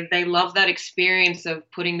 They love that experience of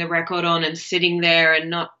putting the record on and sitting there and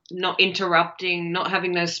not interrupting, not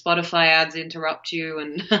having those Spotify ads interrupt you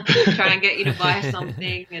and try and get you to buy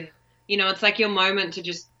something. And, it's like your moment to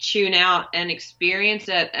just tune out and experience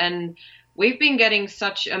it. And we've been getting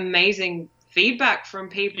such amazing feedback from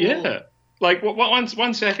people. Yeah. Like,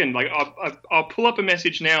 one second. Like, I'll pull up a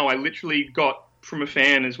message now. I literally got from a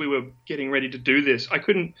fan as we were getting ready to do this. I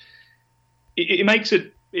couldn't. It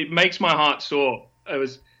makes my heart sore. It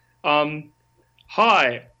was,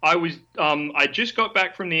 hi. I just got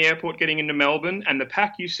back from the airport getting into Melbourne, and the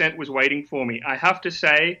pack you sent was waiting for me. I have to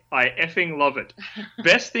say, I effing love it.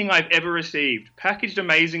 Best thing I've ever received. Packaged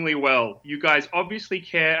amazingly well. You guys obviously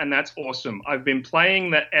care, and that's awesome. I've been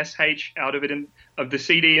playing the SH out of it of the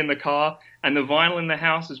CD in the car and the vinyl in the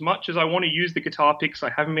house as much as I want to use the guitar picks. I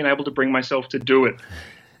haven't been able to bring myself to do it.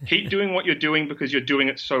 Keep doing what you're doing because you're doing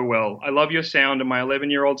it so well. I love your sound, and my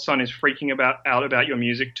 11-year-old son is freaking out about your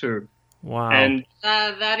music too. Wow. And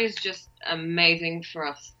that is just amazing for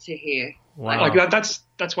us to hear. Wow. Like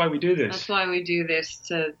that's why we do this. That's why we do this,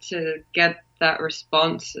 to get that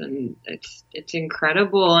response, and it's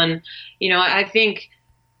incredible. And I think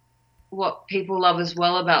what people love as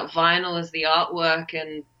well about vinyl is the artwork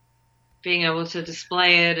and being able to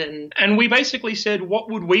display it. And we basically said,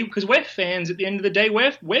 what would we, because we're fans at the end of the day,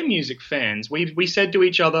 we're music fans. We said to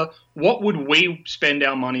each other, what would we spend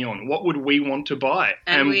our money on? What would we want to buy?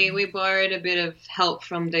 And we borrowed a bit of help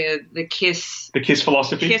from the KISS. The KISS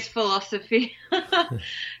philosophy? KISS philosophy.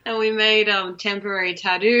 And we made temporary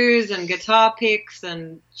tattoos and guitar picks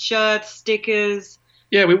and shirts, stickers.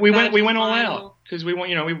 Yeah, we went all out because we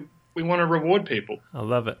want, we want to reward people. I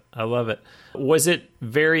love it. Was it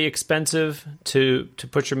very expensive to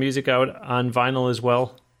put your music out on vinyl as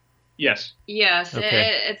well? Yes. Yes,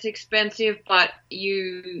 okay. It's expensive, but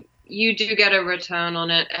you do get a return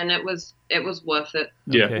on it, and it was worth it.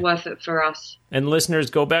 Yeah. Okay. Worth it for us. And listeners,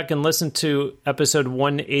 go back and listen to episode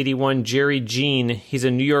 181, Jerry Jean. He's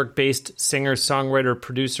a New York-based singer, songwriter,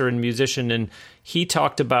 producer, and musician, and he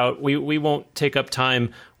talked about, we won't take up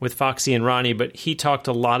time with Foxy and Ronnie, but he talked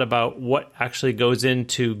a lot about what actually goes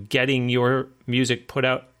into getting your music put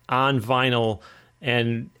out on vinyl.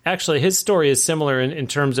 And actually, his story is similar in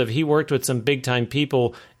terms of he worked with some big-time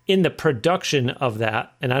people in the production of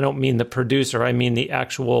that. And I don't mean the producer, I mean the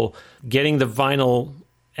actual getting the vinyl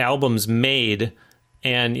albums made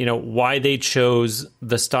and, why they chose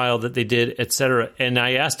the style that they did, etc. And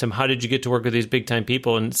I asked him, how did you get to work with these big-time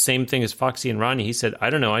people? And same thing as Foxy and Ronnie. He said, I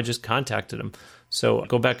don't know, I just contacted them. So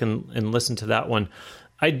go back and listen to that one.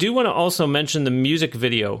 I do want to also mention the music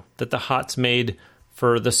video that the Hots made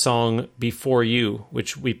for the song Before You,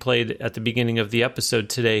 which we played at the beginning of the episode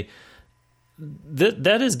today.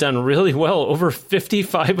 That is done really well. Over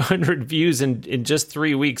 5,500 views in just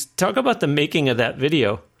 3 weeks. Talk about the making of that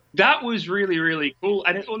video. That was really, really cool.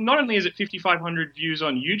 And not only is it 5,500 views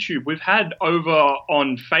on YouTube, we've had over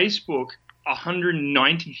on Facebook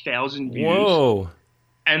 190,000 views. Whoa.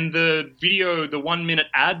 And the video, the 1 minute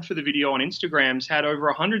ad for the video on Instagram's had over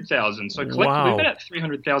 100,000. So collectively, we've had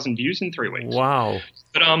 300,000 views in 3 weeks. Wow.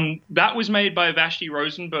 But that was made by Vashti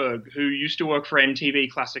Rosenberg, who used to work for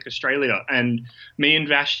MTV Classic Australia. And me and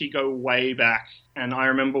Vashti go way back. And I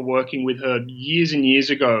remember working with her years and years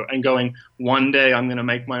ago and going, one day I'm going to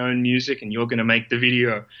make my own music and you're going to make the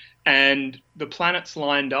video. and the planets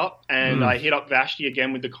lined up, and I hit up Vashti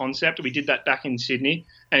again with the concept. We did that back in Sydney,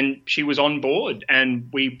 and she was on board, and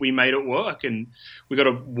we made it work. And we got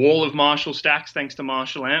a wall of Marshall stacks thanks to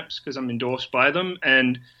Marshall amps because I'm endorsed by them.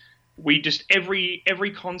 And we just every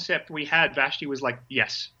concept we had, Vashti was like,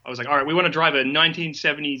 yes. I was like, all right, we want to drive a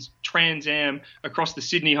 1970s Trans Am across the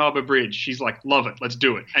Sydney Harbour Bridge. She's like, love it, let's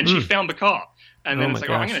do it. And she found the car. And then it's like,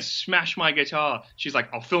 oh, I'm going to smash my guitar. She's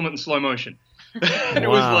like, I'll film it in slow motion. And it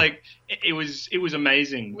was like, it was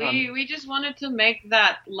amazing. We just wanted to make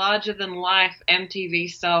that larger than life MTV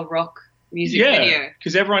style rock music video.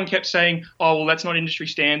 Because everyone kept saying, oh, well, that's not industry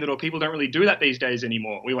standard, or people don't really do that these days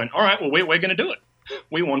anymore. We went, all right, well, we're going to do it.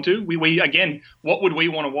 We want to. We again, what would we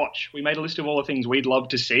want to watch? We made a list of all the things we'd love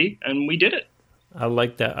to see, and we did it. I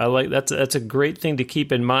like that. That's a great thing to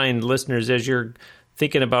keep in mind, listeners, as you're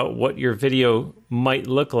thinking about what your video might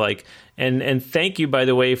look like. And thank you, by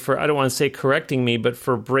the way, for, I don't want to say correcting me, but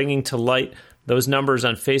for bringing to light those numbers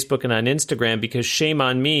on Facebook and on Instagram, because shame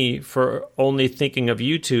on me for only thinking of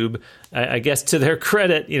YouTube. I guess to their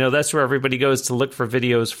credit, that's where everybody goes to look for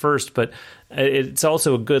videos first. But it's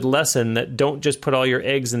also a good lesson that don't just put all your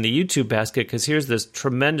eggs in the YouTube basket, because here's this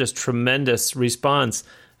tremendous response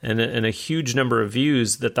and a huge number of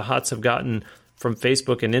views that the Hots have gotten from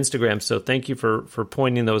Facebook and Instagram. So thank you for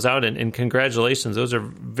pointing those out, and congratulations. Those are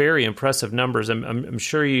very impressive numbers. I'm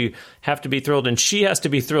sure you have to be thrilled, and she has to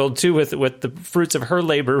be thrilled too with the fruits of her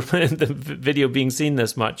labor, the video being seen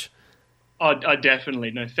this much. Oh, definitely.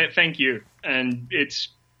 No, thank you. And it's,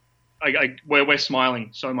 we're smiling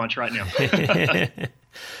so much right now.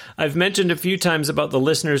 I've mentioned a few times about the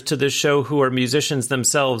listeners to this show who are musicians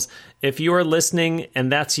themselves. If you are listening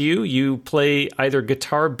and that's you play either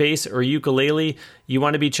guitar, bass, or ukulele, you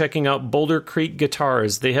want to be checking out Boulder Creek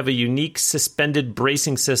Guitars. They have a unique suspended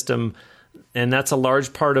bracing system, and that's a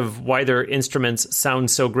large part of why their instruments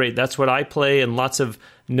sound so great. That's what I play, and lots of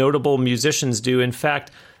notable musicians do. In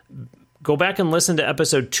fact, go back and listen to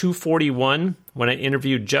episode 241 when I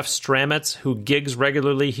interviewed Jeff Stramitz, who gigs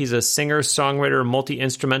regularly. He's a singer, songwriter,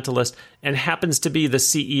 multi-instrumentalist, and happens to be the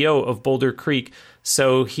CEO of Boulder Creek.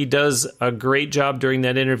 So he does a great job during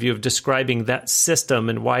that interview of describing that system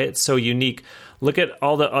and why it's so unique. Look at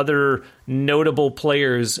all the other notable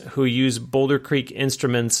players who use Boulder Creek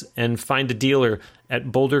instruments and find a dealer at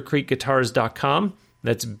bouldercreekguitars.com.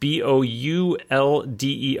 That's BOULDER,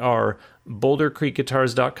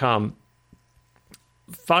 bouldercreekguitars.com.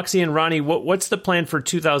 Foxy and Ronnie, what's the plan for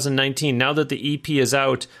 2019? Now that the EP is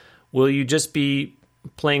out, will you just be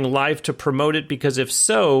playing live to promote it? Because if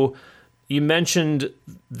so, you mentioned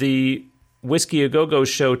the Whiskey A Go-Go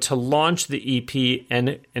show to launch the EP,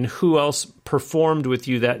 and who else performed with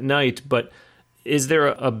you that night. But is there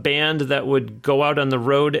a band that would go out on the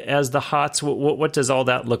road as the Hots? What does all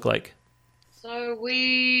that look like? So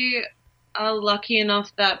we are lucky enough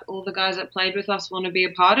that all the guys that played with us want to be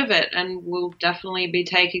a part of it, and we'll definitely be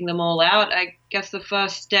taking them all out. I guess the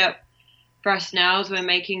first step for us now is we're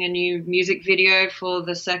making a new music video for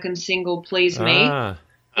the second single, Please Me,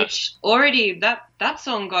 which already, that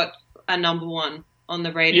song got a #1 on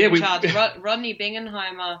the radio charts. Rodney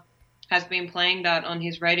Bingenheimer has been playing that on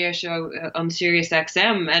his radio show on Sirius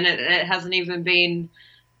XM, and it hasn't even been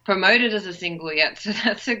promoted as a single yet, so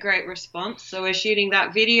that's a great response. So we're shooting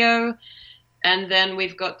that video, and then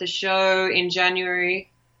we've got the show in January,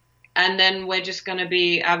 and then we're just going to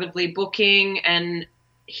be avidly booking and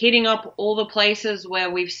hitting up all the places where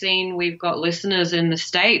we've got listeners in the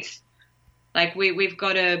States. Like we've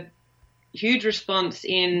got a huge response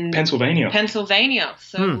in Pennsylvania.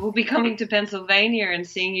 So we'll be coming to Pennsylvania and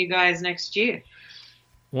seeing you guys next year.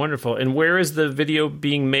 Wonderful. And where is the video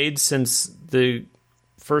being made, since the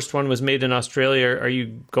first one was made in Australia? Are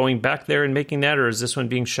you going back there and making that, or is this one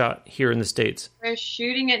being shot here in the States? We're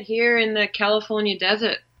shooting it here in the California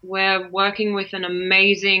desert. We're working with an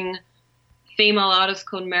amazing female artist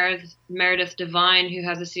called Meredith Devine, who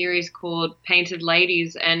has a series called Painted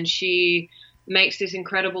Ladies, and she makes this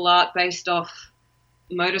incredible art based off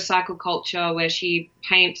motorcycle culture, where she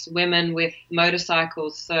paints women with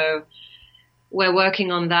motorcycles. So we're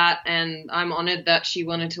working on that, and I'm honored that she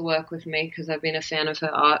wanted to work with me because I've been a fan of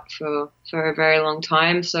her art for a very long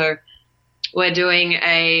time. So we're doing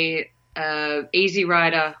a Easy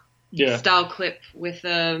Rider style clip with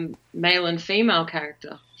a male and female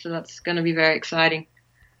character. So that's going to be very exciting.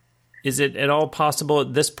 Is it at all possible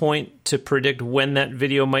at this point to predict when that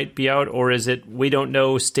video might be out, or is it, we don't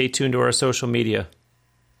know, stay tuned to our social media?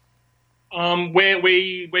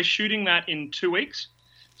 We're shooting that in 2 weeks.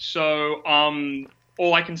 So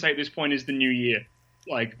all I can say at this point is the new year.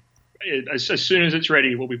 Like, as soon as it's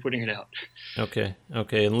ready, we'll be putting it out. Okay.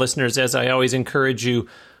 And listeners, as I always encourage you,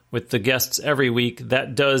 with the guests every week,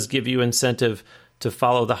 that does give you incentive to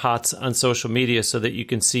follow the Hots on social media so that you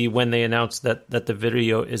can see when they announce that the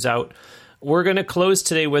video is out. We're going to close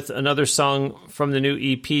today with another song from the new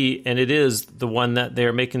EP, and it is the one that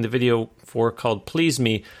they're making the video for, called Please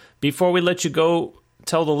Me. Before we let you go,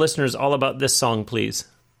 tell the listeners all about this song, please.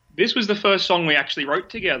 This was the first song we actually wrote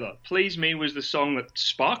together. Please Me was the song that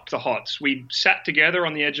sparked the Hots. We sat together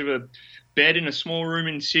on the edge of a bed in a small room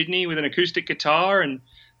in Sydney with an acoustic guitar, and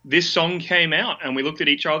this song came out, and we looked at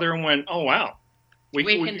each other and went, oh, wow. We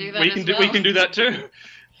can do that too.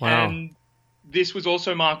 Wow. And this was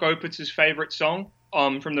also Mark Opitz's favorite song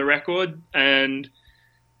from the record, and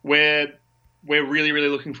we're really, really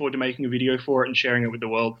looking forward to making a video for it and sharing it with the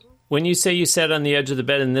world. When you say you sat on the edge of the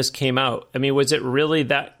bed and this came out, I mean, was it really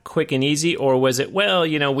that quick and easy, or was it, well,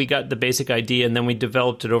 we got the basic idea and then we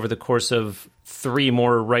developed it over the course of 3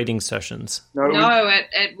 more writing sessions? No,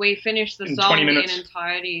 we finished the song in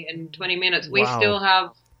entirety in 20 minutes. We still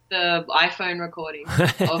have the iPhone recording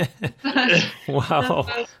of wow.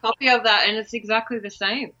 the first copy of that, and it's exactly the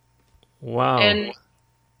same. Wow. And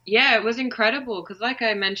yeah, it was incredible because, like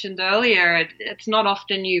I mentioned earlier, it's not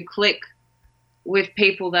often you click with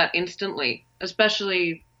people that instantly,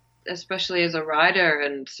 especially as a writer.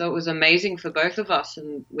 And so it was amazing for both of us,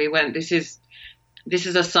 and we went, this is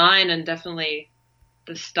a sign and definitely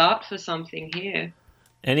the start for something here.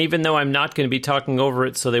 And even though I'm not going to be talking over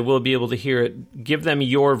it, so they will be able to hear it, give them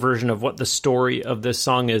your version of what the story of this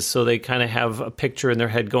song is, so they kind of have a picture in their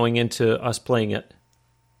head going into us playing it.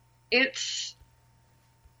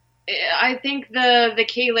 I think the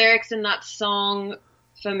key lyrics in that song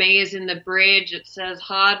for me is in the bridge. It says,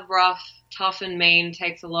 hard, rough, tough and mean,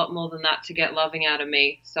 takes a lot more than that to get loving out of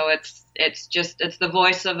me. So it's the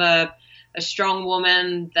voice of a strong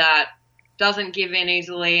woman that doesn't give in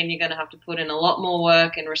easily, and you're going to have to put in a lot more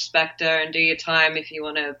work and respect her and do your time if you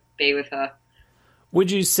want to be with her. Would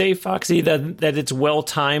you say, Foxy, that it's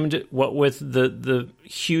well-timed, what with the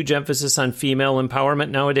huge emphasis on female empowerment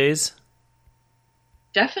nowadays?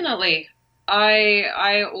 Definitely.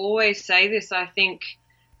 I always say this. I think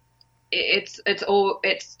it's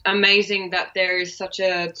amazing that there is such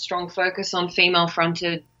a strong focus on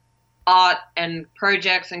female-fronted art and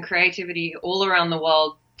projects and creativity all around the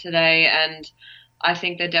world today, and I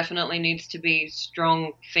think there definitely needs to be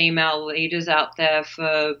strong female leaders out there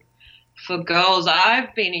for girls.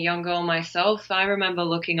 I've been a young girl myself. I remember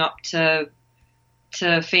looking up to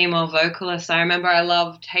female vocalists. I remember I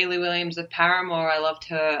loved Hayley Williams of Paramore. I loved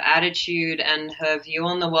her attitude and her view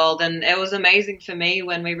on the world, and it was amazing for me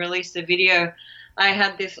when we released the video. I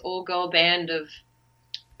had this all-girl band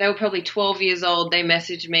they were probably 12 years old. They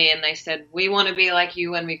messaged me and they said, we want to be like you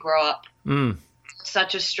when we grow up.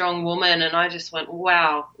 Such a strong woman. And I just went,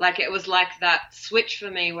 wow. Like, it was like that switch for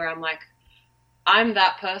me where I'm like, I'm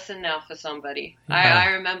that person now for somebody. Yeah.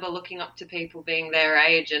 I remember looking up to people being their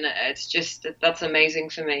age, and it's just, that's amazing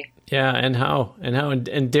for me. Yeah,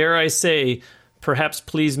 and dare I say, perhaps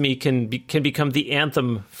Please Me can become the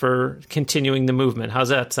anthem for continuing the movement. How's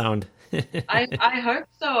that sound? I hope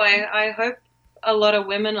so. I hope a lot of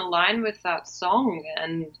women align with that song,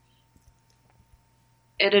 and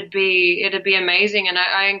it'd be amazing. And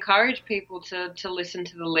I encourage people to listen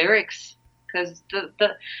to the lyrics, because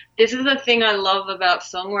this is the thing I love about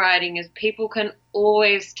songwriting, is people can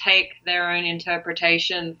always take their own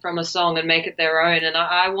interpretation from a song and make it their own. And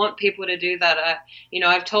I want people to do that.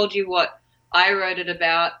 I've told you what I wrote it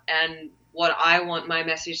about and what I want my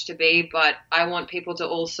message to be, but I want people to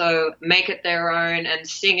also make it their own and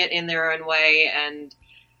sing it in their own way. And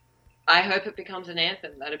I hope it becomes an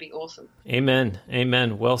anthem. That'd be awesome.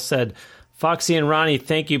 Amen. Well said. Foxy and Ronnie,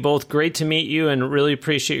 thank you both. Great to meet you, and really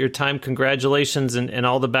appreciate your time. Congratulations and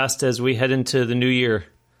all the best as we head into the new year.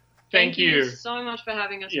 Thank you so much for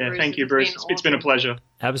having us, Yeah, Bruce. thank you, Bruce. It's been a pleasure.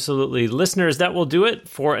 Absolutely. Listeners, that will do it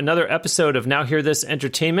for another episode of Now Hear This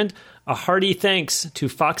Entertainment. A hearty thanks to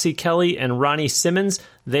Foxy Kelly and Ronnie Simmons.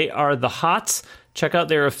 They are the Hots. Check out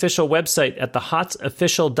their official website at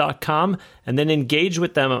thehotsofficial.com and then engage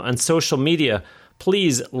with them on social media.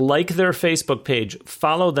 Please like their Facebook page,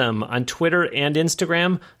 follow them on Twitter and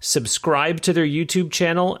Instagram, subscribe to their YouTube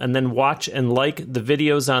channel, and then watch and like the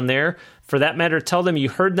videos on there. For that matter, tell them you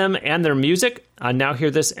heard them and their music on Now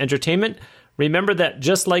Hear This Entertainment. Remember that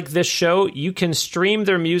just like this show, you can stream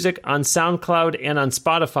their music on SoundCloud and on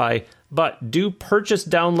Spotify, but do purchase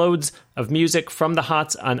downloads of music from the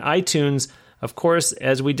Hots on iTunes. Of course,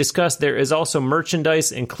 as we discussed, there is also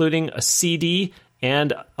merchandise, including a CD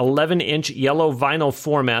and 11-inch yellow vinyl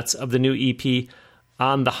formats of the new EP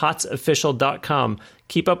on thehotsofficial.com.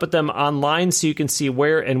 Keep up with them online so you can see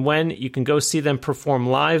where and when you can go see them perform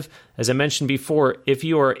live. As I mentioned before, if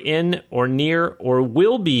you are in or near or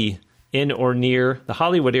will be in or near the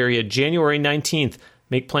Hollywood area, January 19th,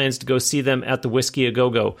 make plans to go see them at the Whiskey A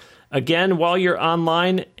Go-Go. Again, while you're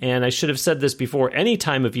online, and I should have said this before, any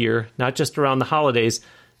time of year, not just around the holidays,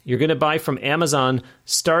 you're going to buy from Amazon,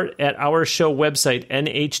 start at our show website,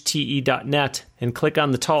 nhte.net, and click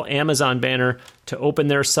on the tall Amazon banner to open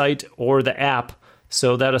their site or the app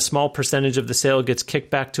so that a small percentage of the sale gets kicked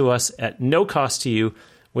back to us at no cost to you,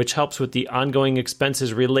 which helps with the ongoing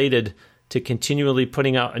expenses related to continually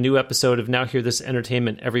putting out a new episode of Now Hear This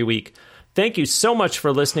Entertainment every week. Thank you so much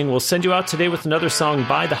for listening. We'll send you out today with another song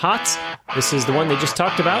by The Hots. This is the one they just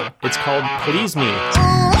talked about. It's called Please Me.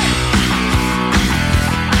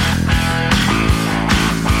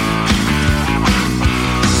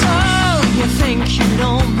 Think you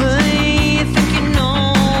know me, think you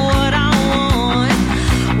know what I want.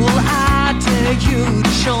 Well, I dare you to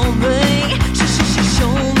show me,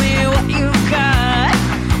 show me what you've got.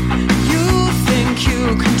 You think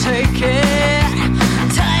you can take it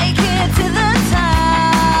to the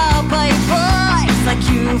top. I boys like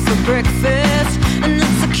you for breakfast, and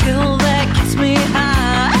it's a kill that gets me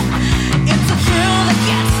high. It's a thrill that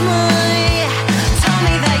gets me. Tell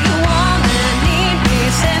me that you want me, need me,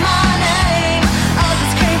 say my name.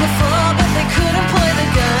 Others came before, but they couldn't play the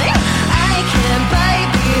game. I can,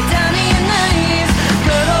 baby, down to your knees.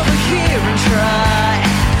 Get over here and try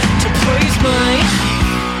to please me.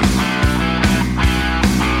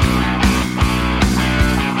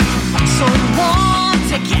 So you want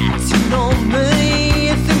to get to know me,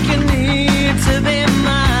 you think you need to be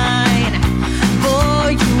mine. Boy,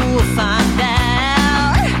 you will find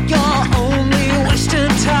out you're only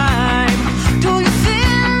wasting time. Do you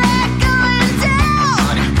feel like going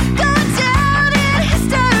down in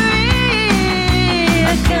history?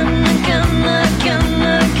 Again,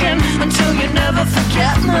 until you never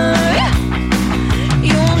forget me.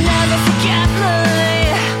 You'll never forget me.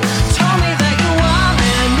 Tell me that you want me,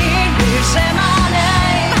 need me, say my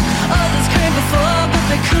name. Others came before, but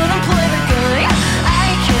they couldn't play the game. I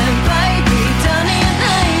can, baby, down to your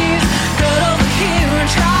knees. Get over here and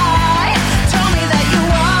try. Tell me that you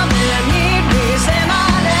want me, need me, say my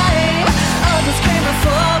name. Others came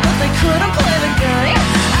before, but they couldn't play the game.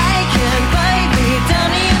 I can, baby, down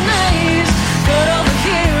to your knees. Get over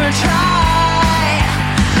here and try.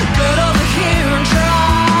 Get over here and try.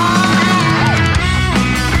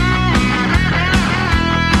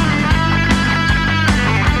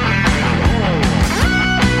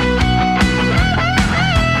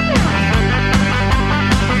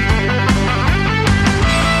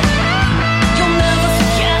 You'll never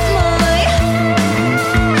forget me.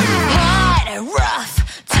 Hard and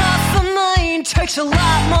rough, tough for me. Takes a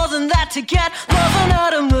lot more than that to get